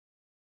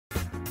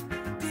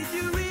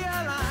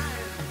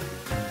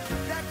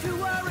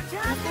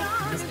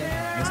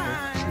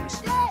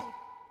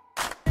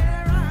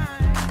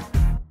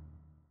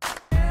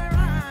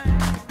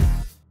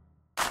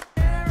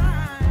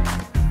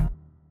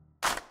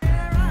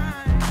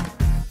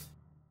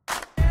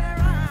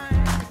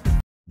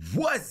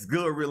What's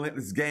good,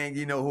 Relentless Gang?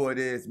 You know who it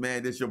is,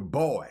 man. This your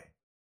boy,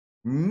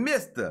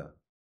 Mr.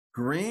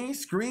 Green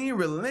Screen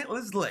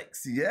Relentless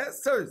Lex.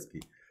 Yes,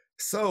 Sirski.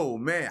 So,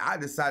 man, I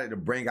decided to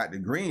bring out the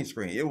green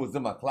screen. It was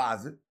in my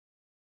closet.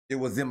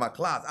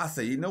 I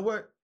said, you know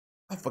what?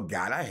 I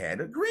forgot I had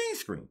a green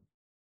screen.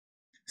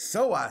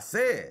 So I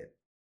said,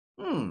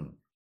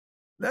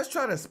 let's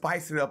try to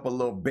spice it up a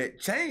little bit.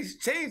 Change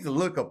the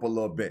look up a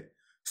little bit.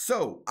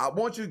 So I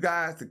want you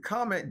guys to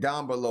comment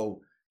down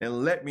below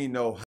and let me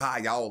know how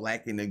y'all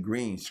liking the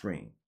green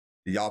screen.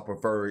 Do y'all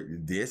prefer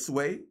it this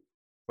way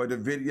for the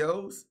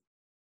videos,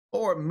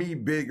 or me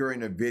bigger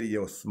in the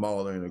video,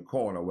 smaller in the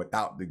corner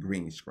without the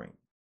green screen?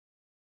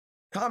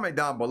 Comment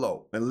down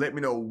below and let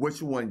me know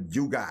which one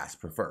you guys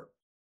prefer.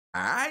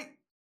 All right?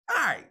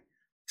 All right.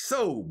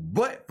 So,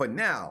 but for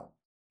now,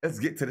 let's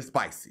get to the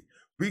spicy.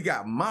 We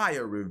got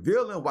Maya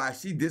revealing why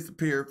she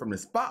disappeared from the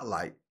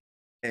spotlight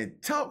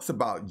and talks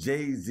about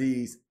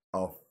Jay-Z's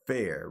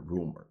affair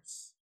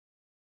rumors.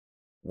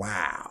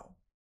 Wow.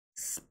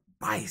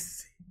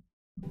 Spicy.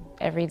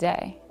 Every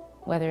day,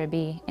 whether it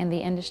be in the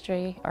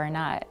industry or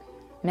not,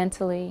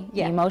 mentally,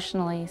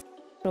 emotionally,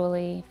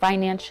 sexually,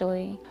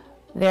 financially,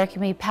 there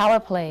can be power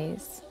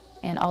plays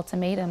and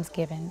ultimatums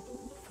given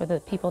for the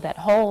people that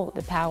hold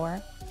the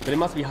power. But it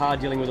must be hard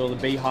dealing with all the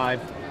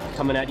beehive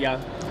coming at you. I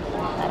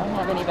don't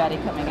have anybody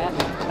coming at me,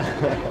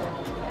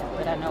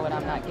 but I know what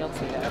I'm not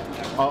guilty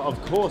of. Oh,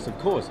 of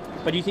course.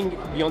 But do you think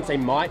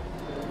Beyonce might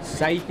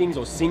say things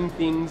or sing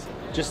things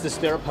just to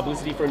stir up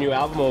publicity for a new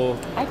album, or?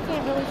 I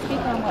can't really speak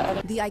on what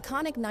other... The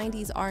iconic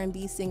 90s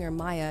R&B singer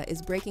Maya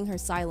is breaking her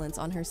silence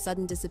on her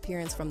sudden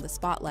disappearance from the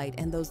spotlight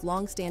and those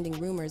long-standing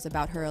rumors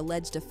about her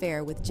alleged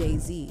affair with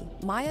Jay-Z.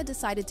 Maya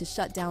decided to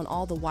shut down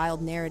all the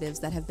wild narratives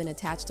that have been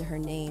attached to her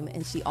name,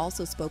 and she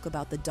also spoke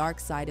about the dark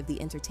side of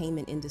the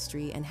entertainment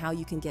industry and how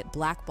you can get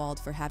blackballed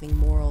for having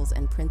morals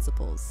and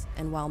principles.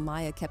 And while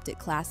Maya kept it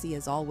classy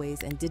as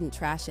always and didn't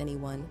trash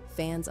anyone,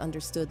 fans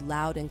understood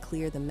loud and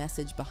clear the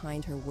message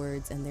behind her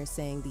words, and they're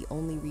saying the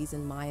only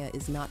reason Maya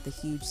is not the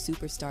huge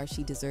superstar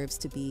she deserves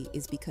to be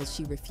is because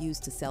she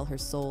refused to sell her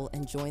soul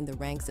and join the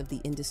ranks of the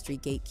industry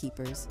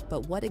gatekeepers.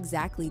 But what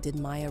exactly did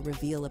Maya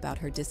reveal about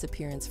her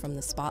disappearance from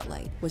the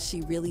spotlight? Was she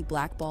really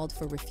blackballed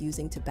for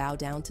refusing to bow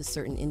down to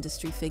certain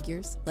industry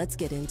figures? Let's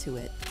get into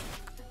it.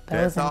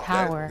 Those in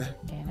power,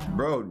 you know.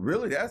 Bro,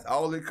 really, that's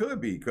all it could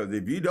be. Because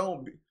if you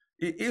don't,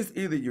 it's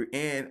either you're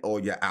in or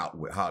you're out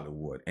with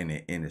Hollywood and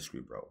the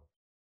industry, bro.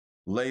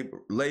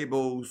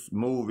 Labels,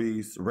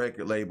 movies,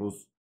 record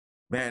labels,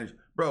 manage,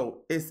 bro,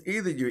 it's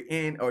either you're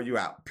in or you're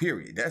out,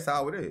 period. That's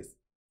how it is.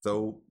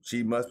 So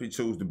she must be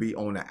choose to be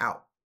on the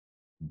out.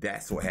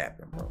 That's what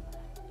happened, bro.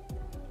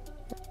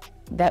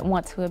 That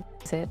want to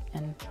abuse it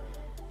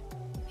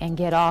and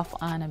get off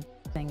on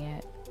abusing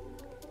it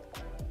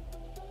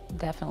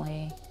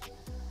definitely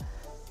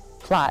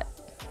plot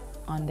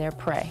on their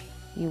prey.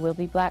 You will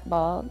be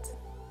blackballed,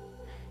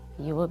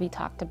 you will be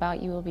talked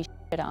about, you will be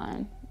shit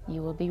on,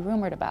 you will be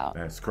rumored about.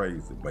 That's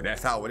crazy, but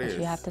that's how it is.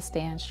 You have to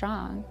stand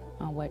strong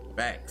on what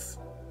facts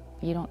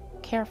you don't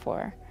care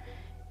for.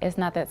 It's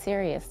not that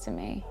serious to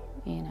me,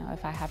 you know,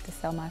 if I have to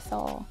sell my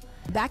soul.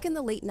 Back in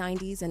the late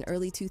 90s and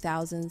early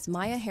 2000s,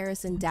 Maya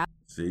Harrison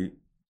See,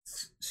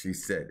 she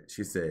said it.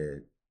 She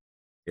said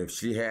if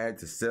she had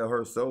to sell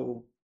her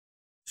soul,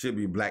 she'd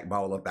be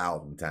blackballed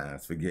 1,000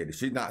 times. Forget it.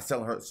 She's not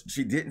selling her.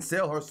 She didn't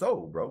sell her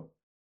soul, bro.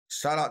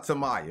 Shout out to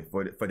Maya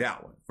for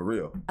that one, for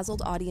real.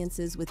 Dazzled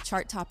audiences with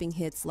chart-topping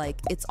hits like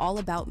It's All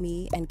About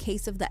Me and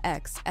Case of the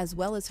X, as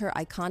well as her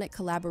iconic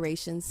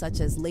collaborations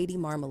such as Lady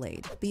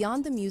Marmalade.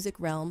 Beyond the music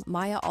realm,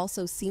 Maya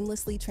also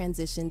seamlessly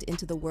transitioned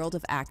into the world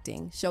of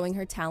acting, showing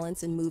her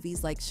talents in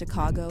movies like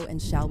Chicago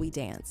and Shall We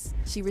Dance.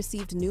 She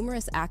received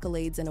numerous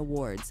accolades and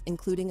awards,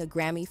 including a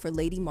Grammy for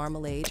Lady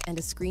Marmalade and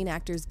a Screen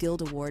Actors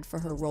Guild Award for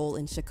her role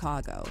in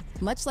Chicago.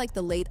 Much like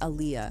the late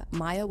Aaliyah,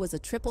 Maya was a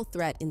triple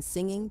threat in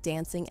singing,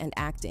 dancing, and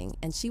acting,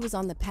 and she was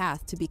on the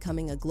path to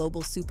becoming a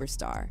global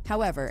superstar.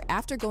 However,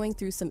 after going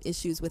through some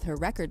issues with her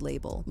record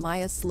label,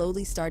 Maya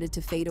slowly started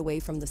to fade away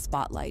from the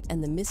spotlight,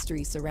 and the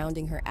mystery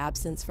surrounding her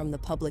absence from the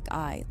public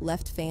eye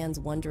left fans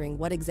wondering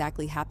what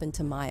exactly happened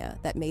to Maya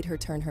that made her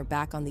turn her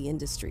back on the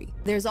industry.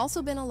 There's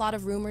also been a lot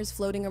of rumors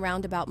floating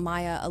around about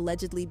Maya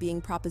allegedly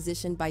being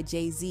propositioned by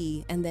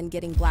Jay-Z and then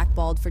getting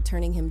blackballed for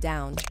turning him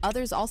down.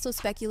 Others also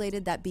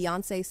speculated that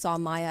Beyonce saw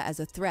Maya as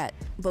a threat,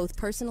 both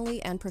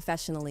personally and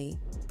professionally.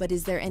 But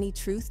is there any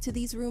truth to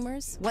these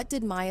rumors? What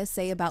did Maya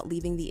say about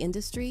leaving the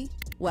industry?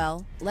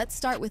 Well, let's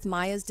start with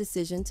Maya's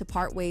decision to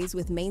part ways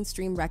with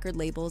mainstream record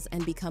labels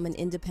and become an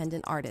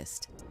independent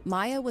artist.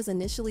 Maya was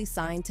initially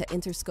signed to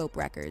Interscope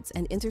Records,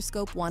 and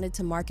Interscope wanted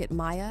to market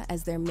Maya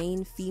as their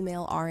main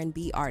female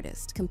R&B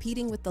artist,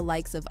 competing with the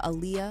likes of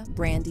Aaliyah,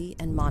 Brandy,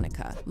 and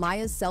Monica.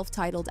 Maya's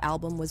self-titled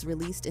album was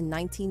released in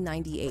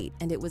 1998,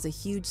 and it was a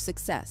huge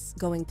success,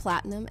 going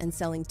platinum and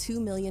selling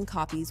 2 million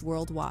copies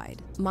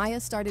worldwide.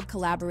 Maya started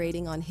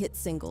collaborating on hit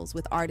singles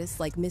with artists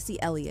like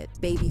Missy Elliott,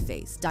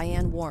 Babyface,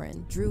 Diane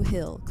Warren, Drew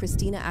Hill,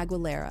 Christina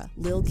Aguilera,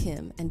 Lil'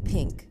 Kim, and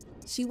Pink.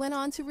 She went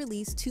on to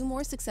release 2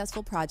 more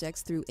successful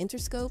projects through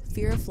Interscope,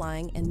 Fear of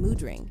Flying, and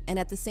Mood Ring, and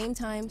at the same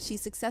time, she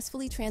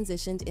successfully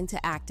transitioned into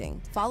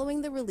acting.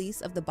 Following the release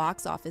of the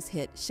box office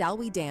hit Shall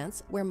We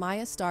Dance, where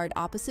Maya starred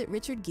opposite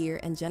Richard Gere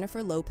and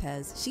Jennifer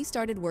Lopez, she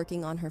started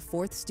working on her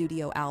 4th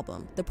studio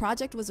album. The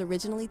project was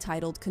originally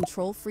titled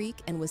Control Freak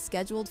and was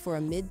scheduled for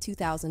a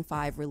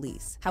mid-2005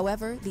 release.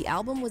 However, the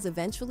album was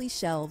eventually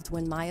shelved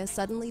when Maya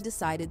suddenly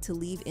decided to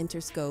leave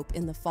Interscope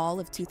in the fall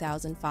of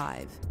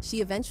 2005.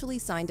 She eventually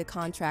signed a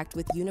contract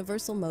with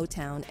Universal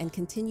Motown and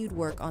continued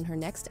work on her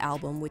next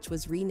album, which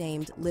was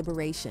renamed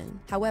Liberation.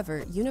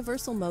 However,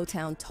 Universal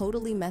Motown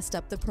totally messed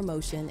up the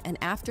promotion, and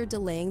after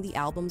delaying the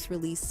album's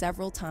release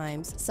several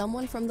times,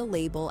 someone from the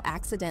label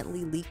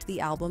accidentally leaked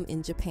the album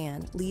in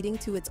Japan, leading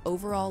to its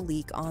overall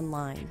leak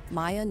online.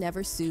 Maya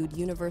never sued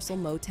Universal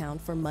Motown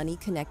for money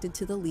connected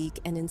to the leak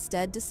and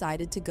instead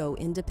decided to go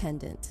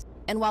independent.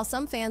 And while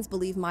some fans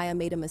believe Maya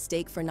made a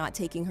mistake for not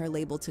taking her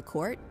label to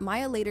court,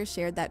 Maya later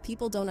shared that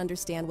people don't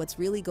understand what's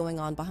really going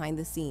on behind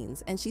the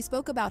scenes, and she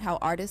spoke about how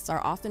artists are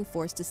often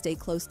forced to stay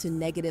close to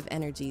negative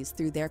energies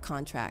through their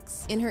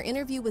contracts. In her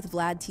interview with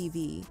Vlad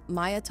TV,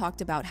 Maya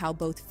talked about how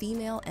both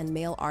female and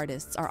male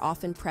artists are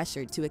often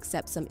pressured to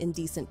accept some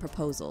indecent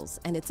proposals,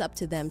 and it's up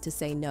to them to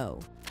say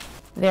no.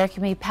 There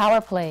can be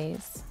power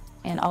plays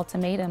and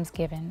ultimatums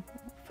given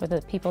for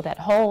the people that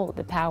hold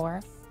the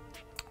power,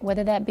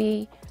 whether that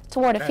be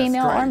toward a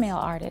female or male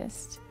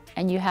artist.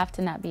 And you have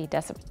to not be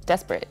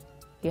desperate.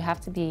 You have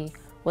to be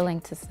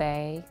willing to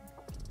say,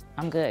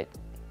 I'm good.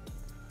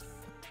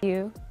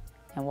 You,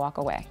 and walk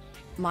away.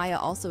 Maya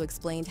also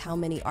explained how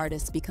many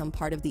artists become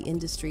part of the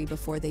industry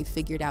before they've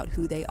figured out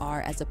who they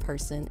are as a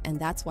person, and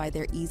that's why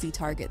they're easy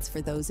targets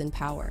for those in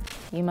power.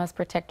 You must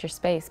protect your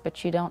space,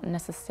 but you don't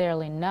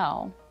necessarily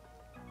know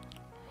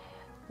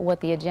what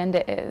the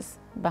agenda is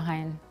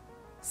behind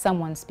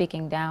someone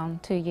speaking down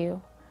to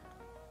you,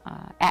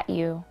 at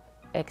you,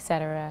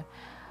 etc.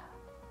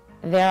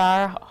 There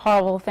are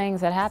horrible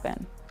things that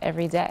happen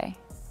every day,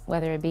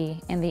 whether it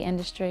be in the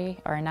industry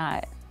or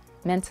not,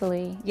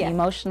 mentally,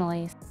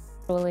 emotionally,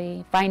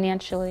 sexually,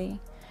 financially.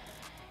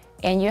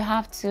 And you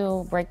have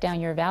to break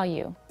down your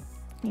value.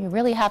 You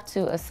really have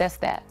to assess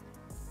that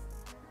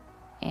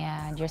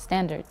and your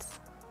standards.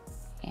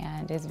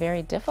 And it's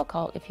very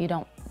difficult if you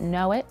don't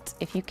know it,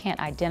 if you can't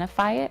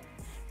identify it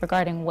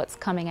regarding what's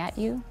coming at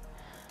you.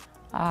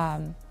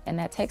 And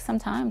that takes some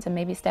time to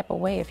maybe step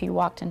away if you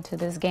walked into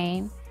this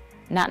game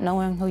not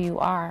knowing who you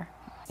are.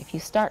 If you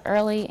start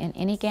early in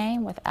any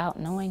game without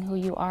knowing who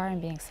you are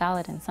and being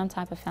solid in some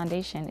type of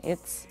foundation,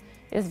 it's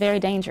very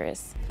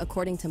dangerous.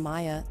 According to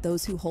Maya,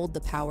 those who hold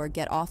the power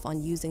get off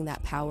on using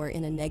that power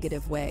in a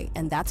negative way,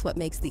 and that's what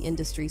makes the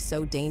industry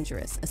so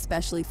dangerous,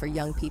 especially for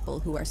young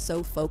people who are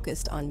so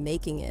focused on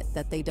making it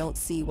that they don't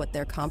see what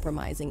they're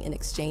compromising in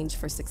exchange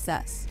for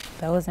success.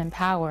 Those in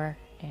power,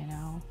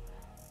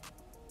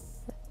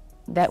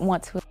 that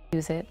want to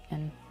use it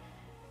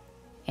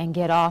and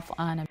get off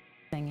on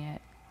abusing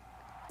it,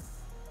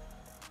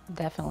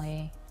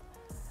 definitely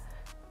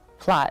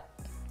plot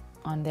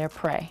on their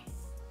prey,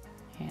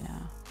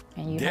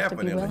 and you have to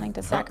be willing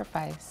to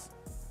sacrifice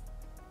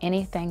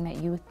anything that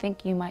you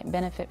think you might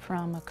benefit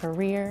from, a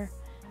career,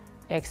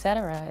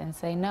 etc., and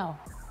say no,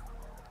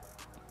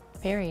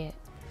 period.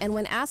 And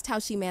when asked how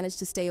she managed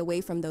to stay away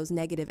from those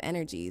negative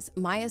energies,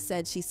 Maya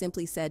said she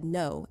simply said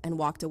no and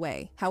walked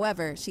away.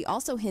 However, she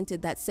also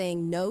hinted that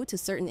saying no to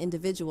certain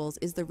individuals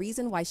is the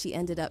reason why she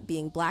ended up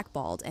being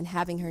blackballed and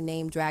having her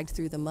name dragged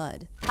through the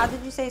mud. How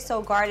did you stay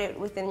so guarded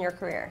within your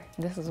career?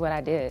 This is what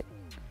I did.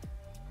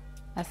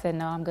 I said,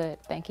 no, I'm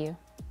good, thank you.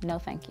 No,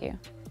 thank you.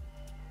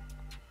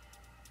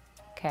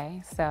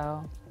 Okay,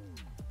 so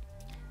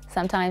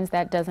sometimes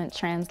that doesn't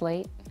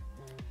translate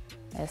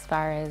as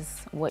far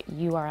as what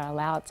you are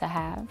allowed to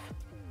have,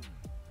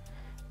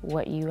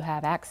 what you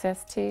have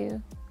access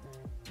to.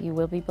 You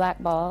will be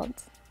blackballed,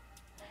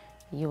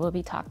 you will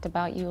be talked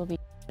about, you will be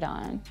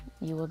on,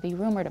 you will be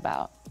rumored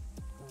about.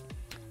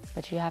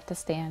 But you have to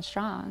stand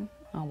strong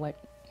on what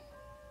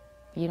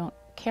you don't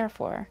care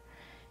for.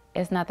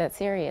 It's not that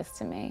serious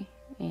to me,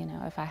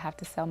 if I have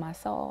to sell my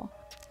soul.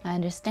 I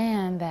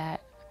understand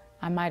that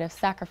I might have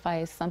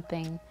sacrificed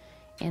something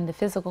in the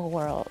physical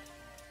world,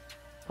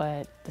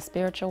 but the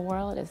spiritual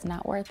world is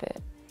not worth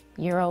it.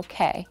 You're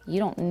okay. You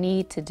don't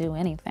need to do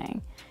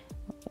anything.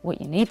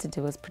 What you need to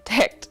do is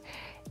protect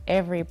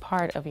every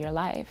part of your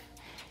life,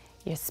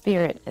 your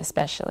spirit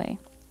especially,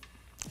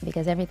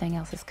 because everything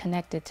else is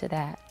connected to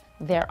that.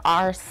 There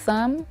are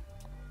some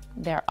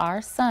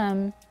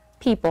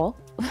people,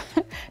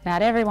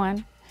 not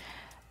everyone,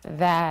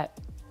 that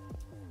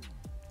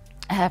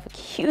have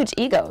huge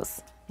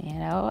egos,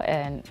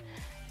 and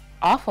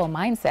awful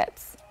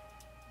mindsets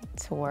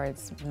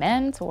towards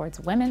men, towards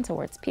women,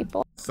 towards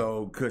people.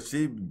 So, cause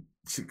she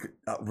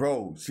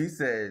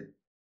said,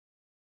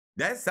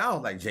 that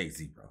sounds like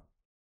Jay-Z, bro.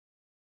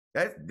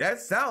 That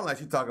sounds like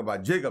she talking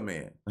about Jigga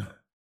Man,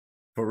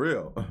 for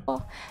real.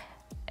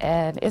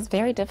 And it's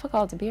very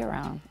difficult to be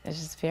around. It's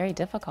just very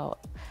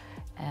difficult.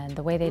 And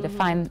the way they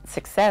define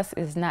success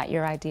is not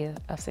your idea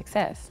of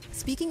success.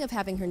 Speaking of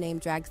having her name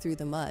dragged through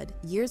the mud,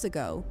 years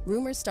ago,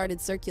 rumors started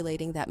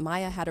circulating that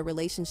Maya had a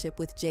relationship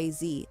with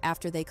Jay-Z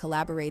after they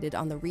collaborated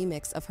on the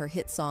remix of her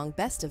hit song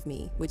Best of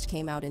Me, which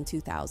came out in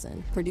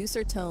 2000.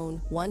 Producer Tone,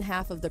 one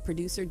half of the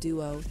producer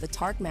duo, the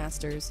Tark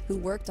Masters, who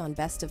worked on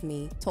Best of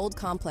Me, told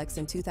Complex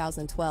in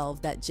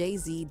 2012 that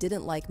Jay-Z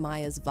didn't like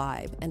Maya's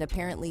vibe, and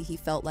apparently he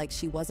felt like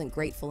she wasn't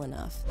grateful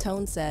enough.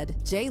 Tone said,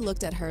 "Jay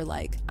looked at her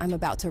like, I'm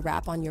about to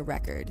rap on your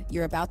record.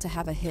 You're about to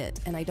have a hit,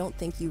 and I don't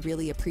think you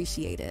really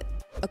appreciate it."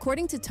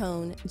 According to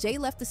Tone, Jay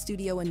left the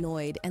studio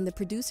annoyed, and the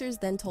producers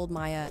then told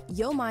Maya,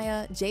 "Yo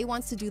Maya, Jay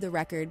wants to do the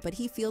record, but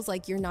he feels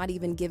like you're not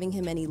even giving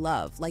him any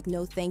love, like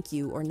no thank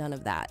you or none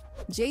of that."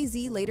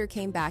 Jay-Z later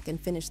came back and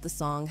finished the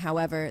song.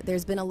 However,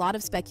 there's been a lot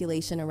of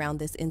speculation around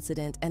this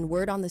incident, and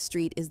word on the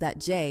street is that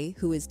Jay,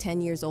 who is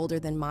 10 years older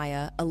than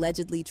Maya,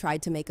 allegedly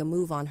tried to make a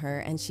move on her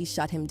and she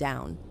shut him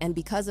down. And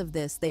because of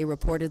this, they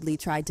reportedly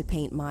tried to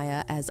paint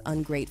Maya as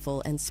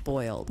ungrateful and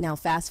spoiled. Now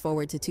fast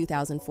forward to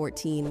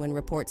 2014 when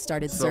reports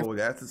started So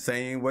that's the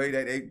same way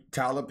that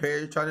Tyler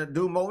Perry is trying to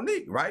do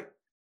Monique, right?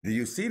 Do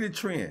you see the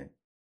trend?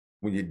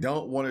 When you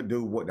don't want to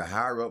do what the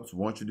higher-ups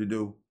want you to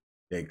do,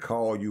 they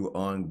call you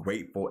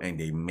ungrateful and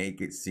they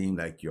make it seem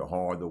like you're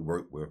hard to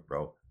work with,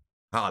 bro.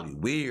 Holly,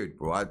 weird,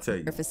 bro, I tell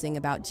you. Surfacing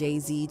about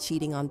Jay-Z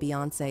cheating on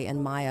Beyonce,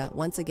 and Maya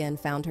once again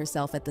found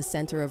herself at the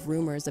center of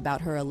rumors about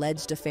her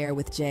alleged affair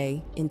with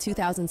Jay. In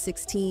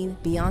 2016,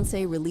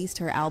 Beyonce released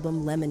her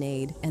album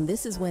Lemonade, and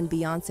this is when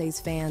Beyonce's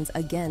fans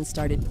again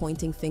started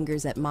pointing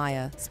fingers at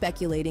Maya,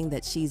 speculating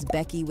that she's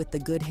Becky with the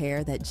good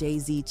hair that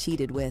Jay-Z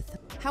cheated with.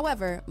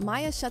 However,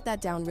 Maya shut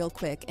that down real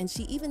quick, and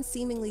she even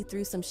seemingly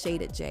threw some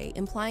shade at Jay,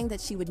 implying that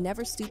she would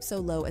never stoop so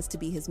low as to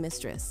be his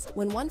mistress.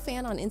 When one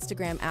fan on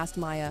Instagram asked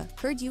Maya,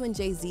 "Heard you and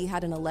Jay-Z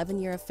had an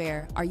 11-year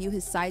affair. Are you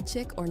his side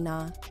chick or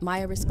nah?"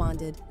 Maya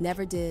responded,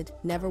 "Never did,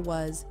 never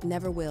was,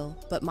 never will."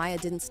 But Maya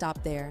didn't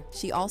stop there.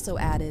 She also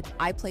added,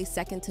 "I play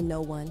second to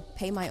no one,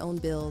 pay my own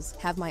bills,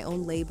 have my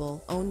own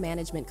label, own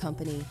management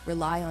company,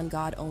 rely on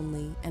God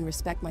only, and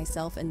respect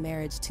myself and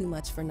marriage too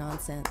much for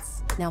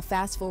nonsense." Now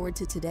fast forward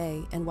to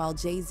today, and while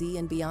Jay-Z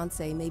and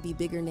Beyonce may be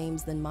bigger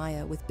names than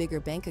Maya with bigger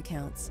bank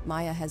accounts,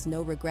 Maya has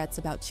no regrets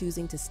about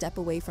choosing to step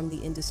away from the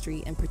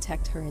industry and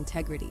protect her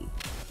integrity.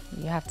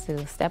 You have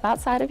to step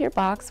outside of your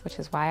box, which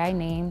is why I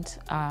named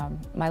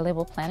my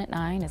label Planet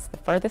 9. It's the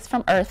furthest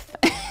from Earth.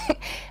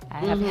 I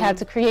have had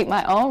to create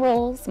my own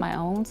rules, my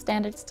own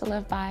standards to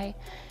live by,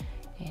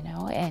 you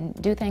know, and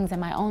do things in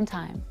my own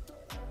time.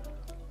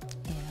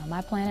 You know,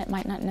 my planet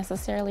might not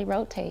necessarily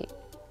rotate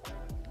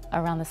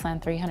around the sun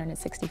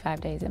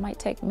 365 days. It might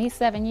take me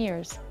 7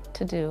 years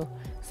to do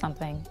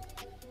something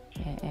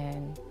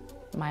in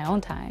my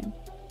own time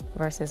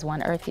versus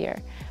one Earth year.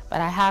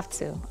 But I have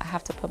to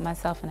put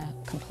myself in a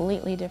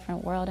completely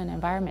different world and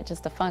environment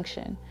just to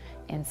function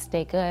and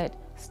stay good,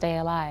 stay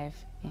alive,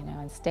 you know,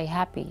 and stay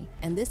happy.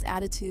 And this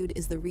attitude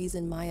is the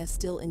reason Maya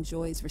still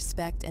enjoys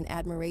respect and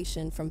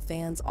admiration from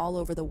fans all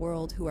over the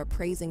world who are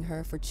praising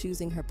her for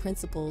choosing her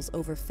principles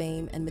over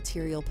fame and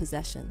material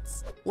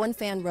possessions. One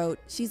fan wrote,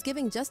 "She's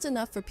giving just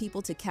enough for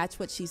people to catch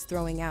what she's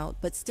throwing out,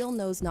 but still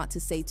knows not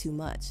to say too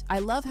much. I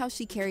love how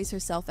she carries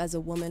herself as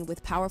a woman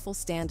with powerful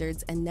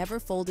standards and never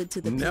folded to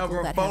the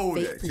people that have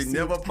fake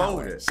perceived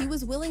power. She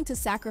was willing to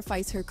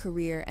sacrifice her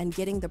career and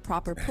getting the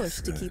proper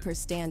push to keep her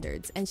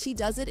standards, and she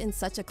does it in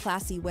such a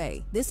classy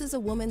way. This is a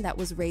woman that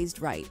was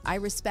raised right. I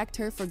respect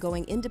her for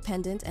going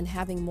independent and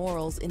having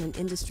morals in an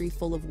industry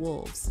full of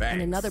wolves." Thanks.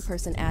 And another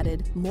person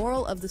added,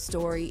 "Moral of the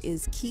story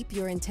is keep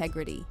your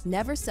integrity.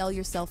 Never sell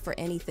yourself for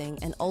anything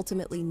and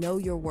ultimately know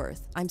your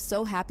worth. I'm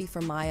so happy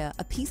for Maya.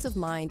 A peace of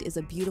mind is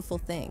a beautiful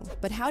thing."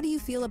 But how do you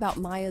feel about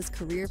Maya's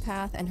career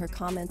path and her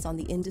comments on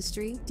the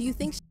industry? Do you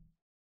think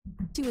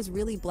she was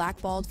really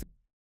blackballed?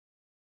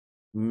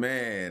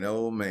 Man,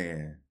 oh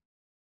man.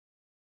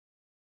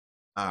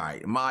 All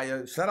right,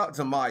 Maya, shout out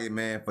to Maya,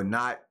 man, for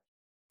not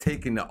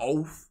taking the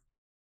oath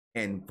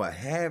and for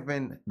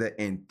having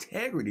the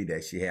integrity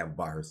that she have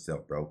by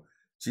herself, bro.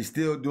 She's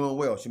still doing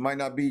well. She might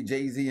not be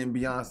Jay-Z and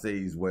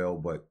Beyonce's well,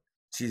 but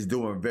she's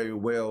doing very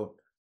well,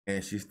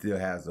 and she still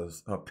has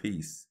her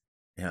peace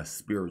and her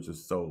spiritual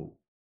soul.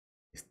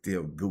 It's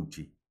still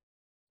Gucci.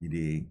 You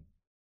dig?